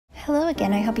Hello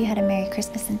again, I hope you had a Merry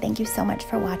Christmas and thank you so much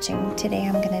for watching. Today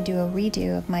I'm going to do a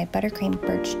redo of my Buttercream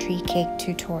Birch tree cake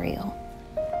tutorial.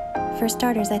 For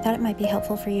starters, I thought it might be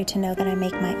helpful for you to know that I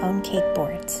make my own cake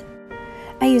boards.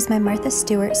 I use my Martha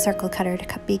Stewart circle cutter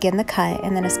to begin the cut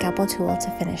and then a scalpel tool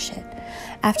to finish it.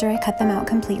 After I cut them out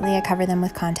completely, I cover them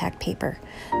with contact paper.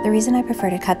 The reason I prefer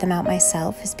to cut them out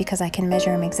myself is because I can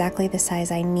measure them exactly the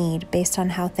size I need based on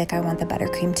how thick I want the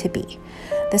buttercream to be.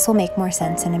 This will make more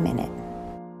sense in a minute.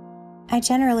 I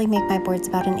generally make my boards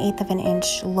about 1/8 of an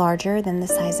inch larger than the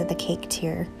size of the cake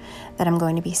tier that I'm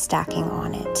going to be stacking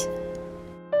on it.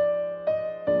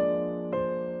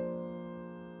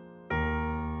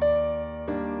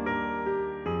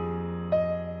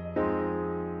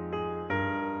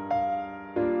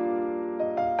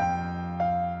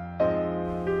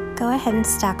 Go ahead and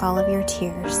stack all of your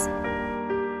tiers.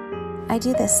 I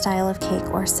do this style of cake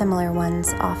or similar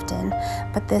ones often,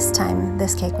 but this time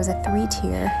this cake was a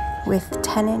 3-tier with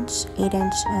 10-inch,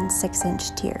 8-inch, and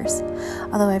 6-inch tiers,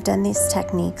 although I've done these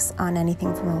techniques on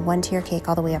anything from a 1-tier cake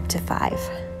all the way up to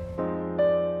 5.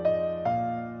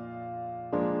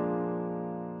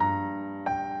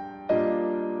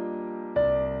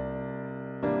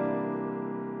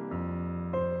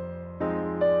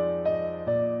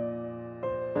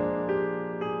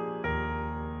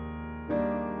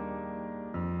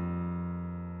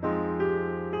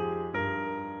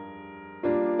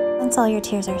 Once all your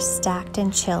tiers are stacked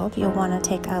and chilled, you'll want to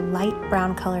take a light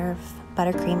brown color of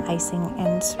buttercream icing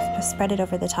and spread it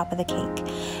over the top of the cake.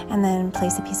 And then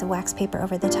place a piece of wax paper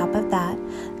over the top of that,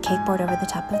 cake board over the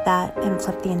top of that, and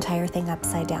flip the entire thing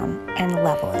upside down and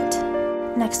level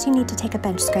it. Next, you need to take a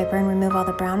bench scraper and remove all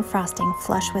the brown frosting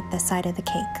flush with the side of the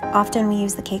cake. Often we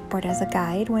use the cake board as a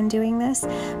guide when doing this,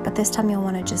 but this time you'll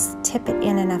want to just tip it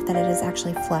in enough that it is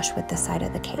actually flush with the side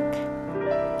of the cake.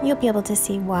 You'll be able to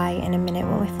see why in a minute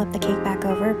when we flip the cake back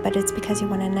over, but it's because you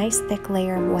want a nice thick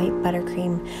layer of white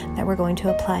buttercream that we're going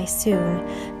to apply soon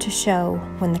to show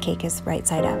when the cake is right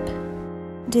side up.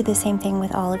 Do the same thing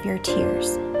with all of your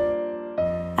tiers.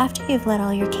 After you've let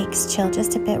all your cakes chill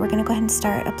just a bit, we're going to go ahead and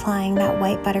start applying that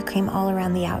white buttercream all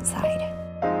around the outside.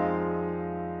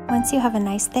 Once you have a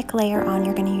nice thick layer on,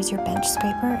 you're going to use your bench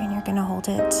scraper and you're going to hold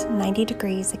it 90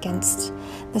 degrees against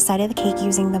the side of the cake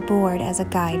using the board as a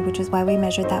guide, which is why we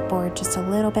measured that board just a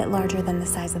little bit larger than the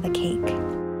size of the cake.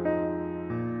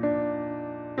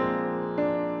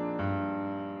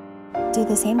 Do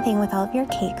the same thing with all of your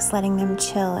cakes, letting them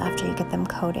chill after you get them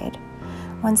coated.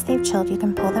 Once they've chilled, you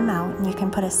can pull them out and you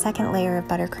can put a second layer of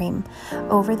buttercream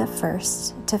over the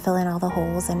first to fill in all the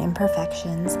holes and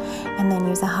imperfections, and then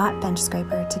use a hot bench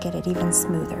scraper to get it even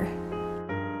smoother.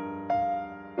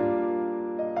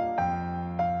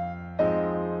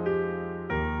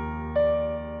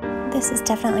 This is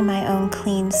definitely my own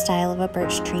clean style of a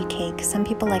birch tree cake. Some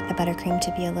people like the buttercream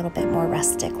to be a little bit more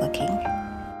rustic looking.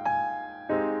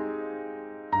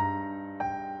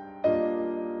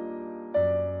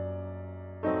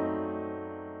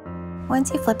 Once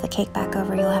you flip the cake back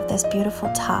over, you'll have this beautiful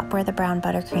top where the brown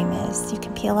buttercream is. You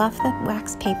can peel off the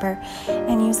wax paper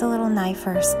and use a little knife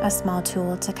or a small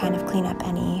tool to kind of clean up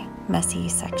any messy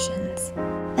sections.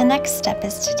 The next step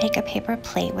is to take a paper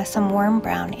plate with some warm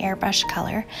brown airbrush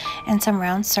color and some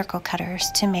round circle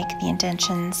cutters to make the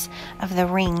indentions of the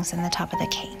rings in the top of the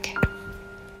cake.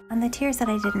 On the tiers that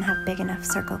I didn't have big enough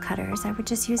circle cutters, I would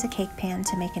just use a cake pan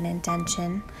to make an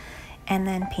indentation and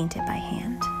then paint it by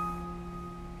hand.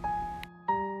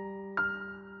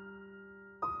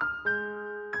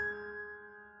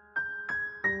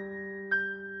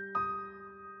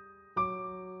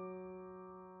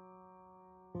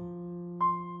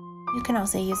 You can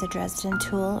also use a Dresden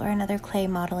tool or another clay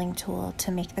modeling tool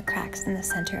to make the cracks in the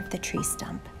center of the tree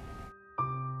stump.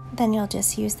 Then you'll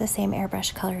just use the same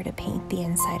airbrush color to paint the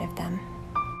inside of them.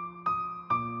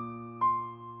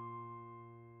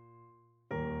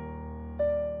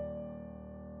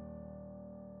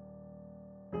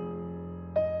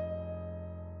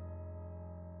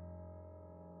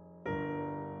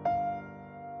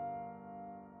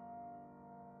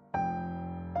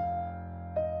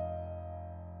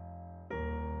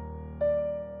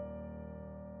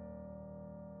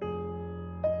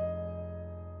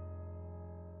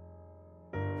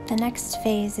 The next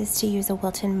phase is to use a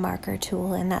Wilton marker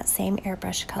tool in that same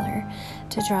airbrush color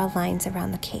to draw lines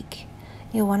around the cake.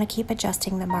 You'll want to keep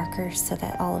adjusting the markers so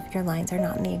that all of your lines are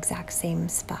not in the exact same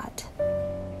spot.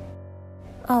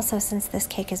 Also, since this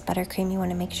cake is buttercream, you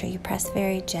want to make sure you press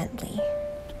very gently.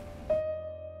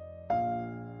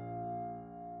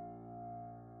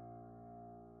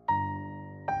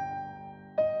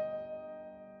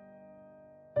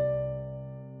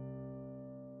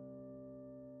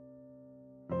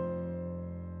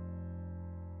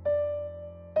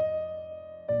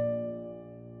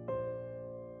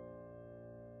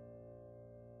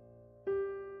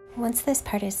 Once this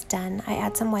part is done, I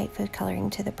add some white food coloring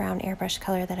to the brown airbrush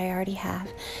color that I already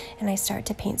have, and I start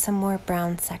to paint some more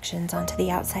brown sections onto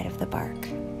the outside of the bark.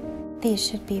 These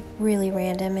should be really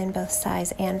random in both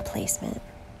size and placement.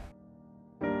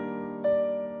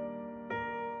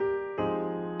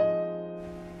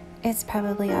 It's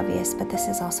probably obvious, but this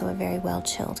is also a very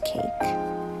well-chilled cake.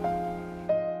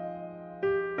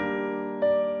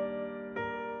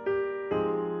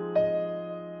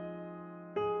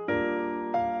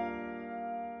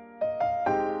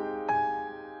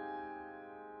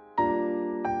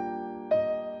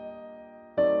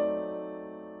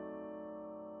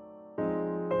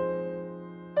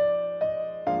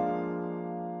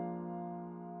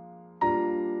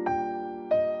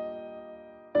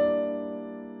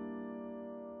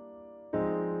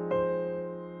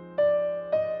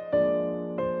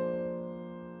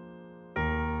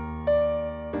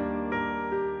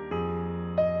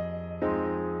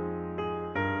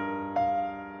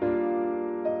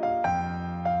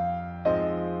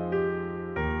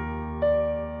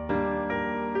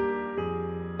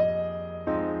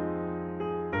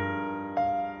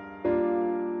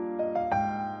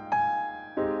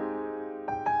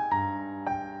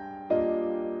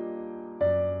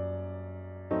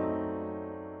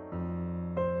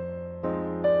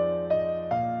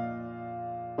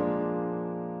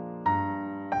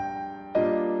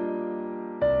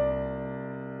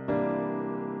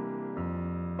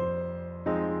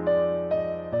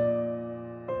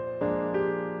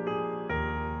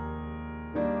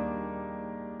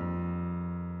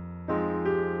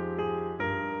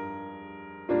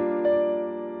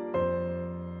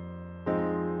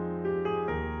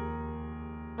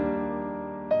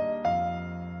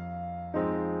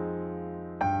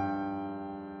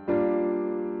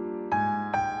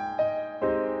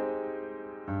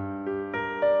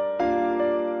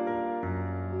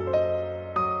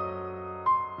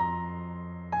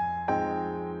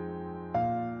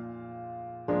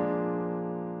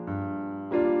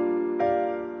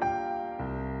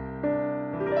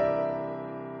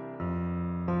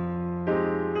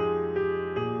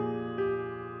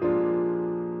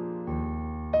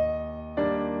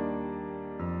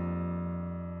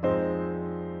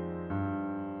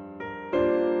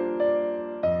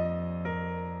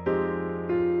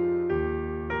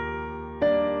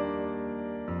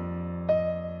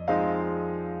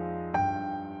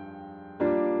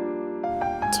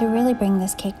 To really bring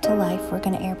this cake to life, we're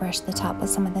going to airbrush the top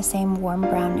with some of the same warm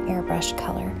brown airbrush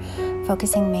color,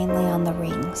 focusing mainly on the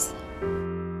rings.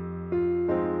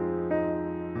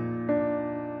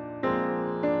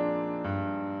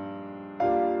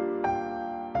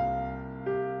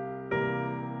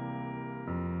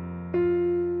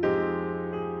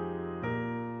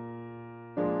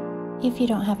 If you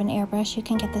don't have an airbrush, you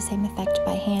can get the same effect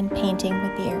by hand painting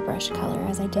with the airbrush color,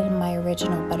 as I did in my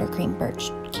original Buttercream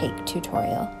Birch cake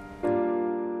tutorial.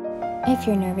 If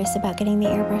you're nervous about getting the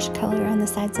airbrush color on the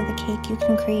sides of the cake, you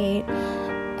can create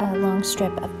a long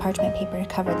strip of parchment paper to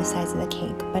cover the sides of the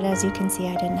cake, but as you can see,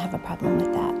 I didn't have a problem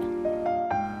with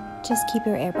that. Just keep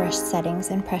your airbrush settings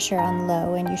and pressure on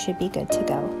low and you should be good to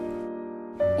go.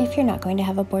 If you're not going to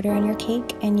have a border on your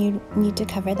cake and you need to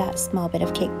cover that small bit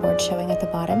of cake board showing at the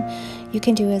bottom, you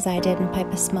can do as I did and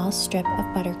pipe a small strip of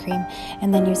buttercream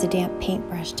and then use a damp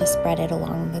paintbrush to spread it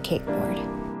along the cake board.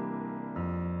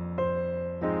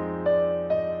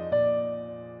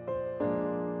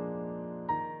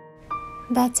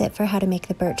 That's it for how to make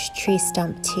the birch tree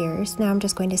stump tiers. Now I'm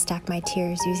just going to stack my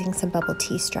tiers using some bubble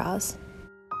tea straws.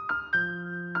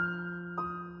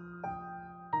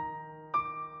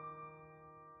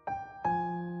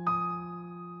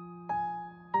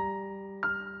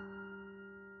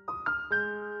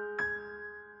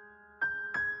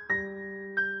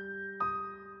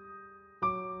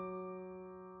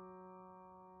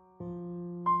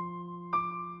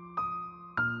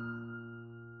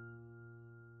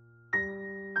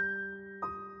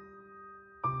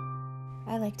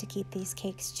 I like to keep these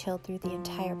cakes chilled through the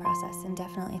entire process and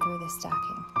definitely through the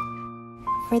stacking.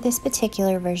 For this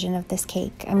particular version of this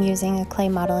cake, I'm using a clay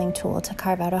modeling tool to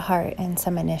carve out a heart and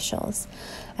some initials.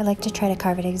 I like to try to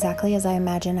carve it exactly as I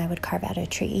imagine I would carve out a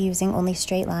tree, using only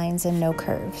straight lines and no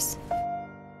curves.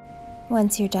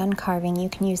 Once you're done carving, you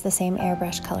can use the same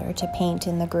airbrush color to paint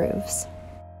in the grooves.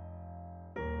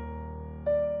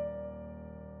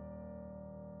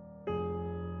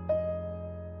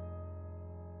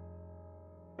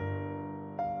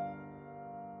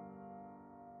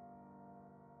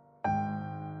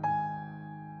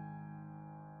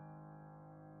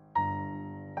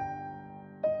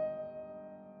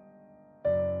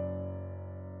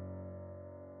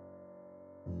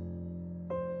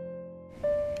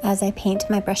 As I paint,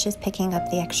 my brush is picking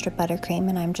up the extra buttercream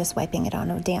and I'm just wiping it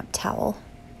on a damp towel.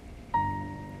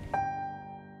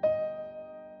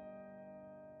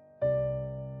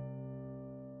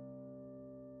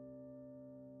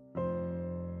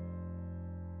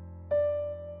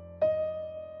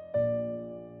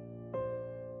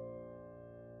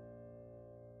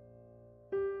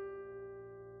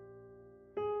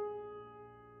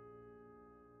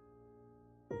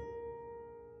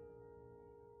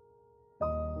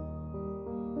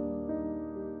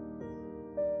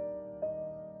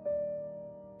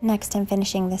 Next, I'm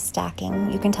finishing the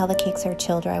stacking. You can tell the cakes are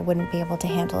chilled or I wouldn't be able to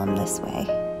handle them this way.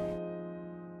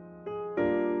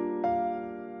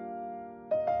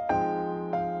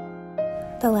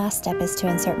 The last step is to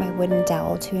insert my wooden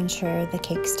dowel to ensure the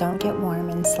cakes don't get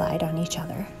warm and slide on each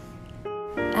other.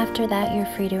 After that, you're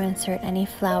free to insert any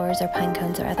flowers or pine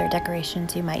cones or other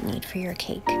decorations you might need for your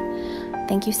cake.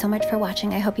 Thank you so much for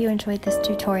watching. I hope you enjoyed this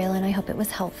tutorial and I hope it was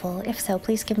helpful. If so,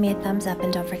 please give me a thumbs up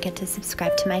and don't forget to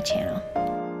subscribe to my channel.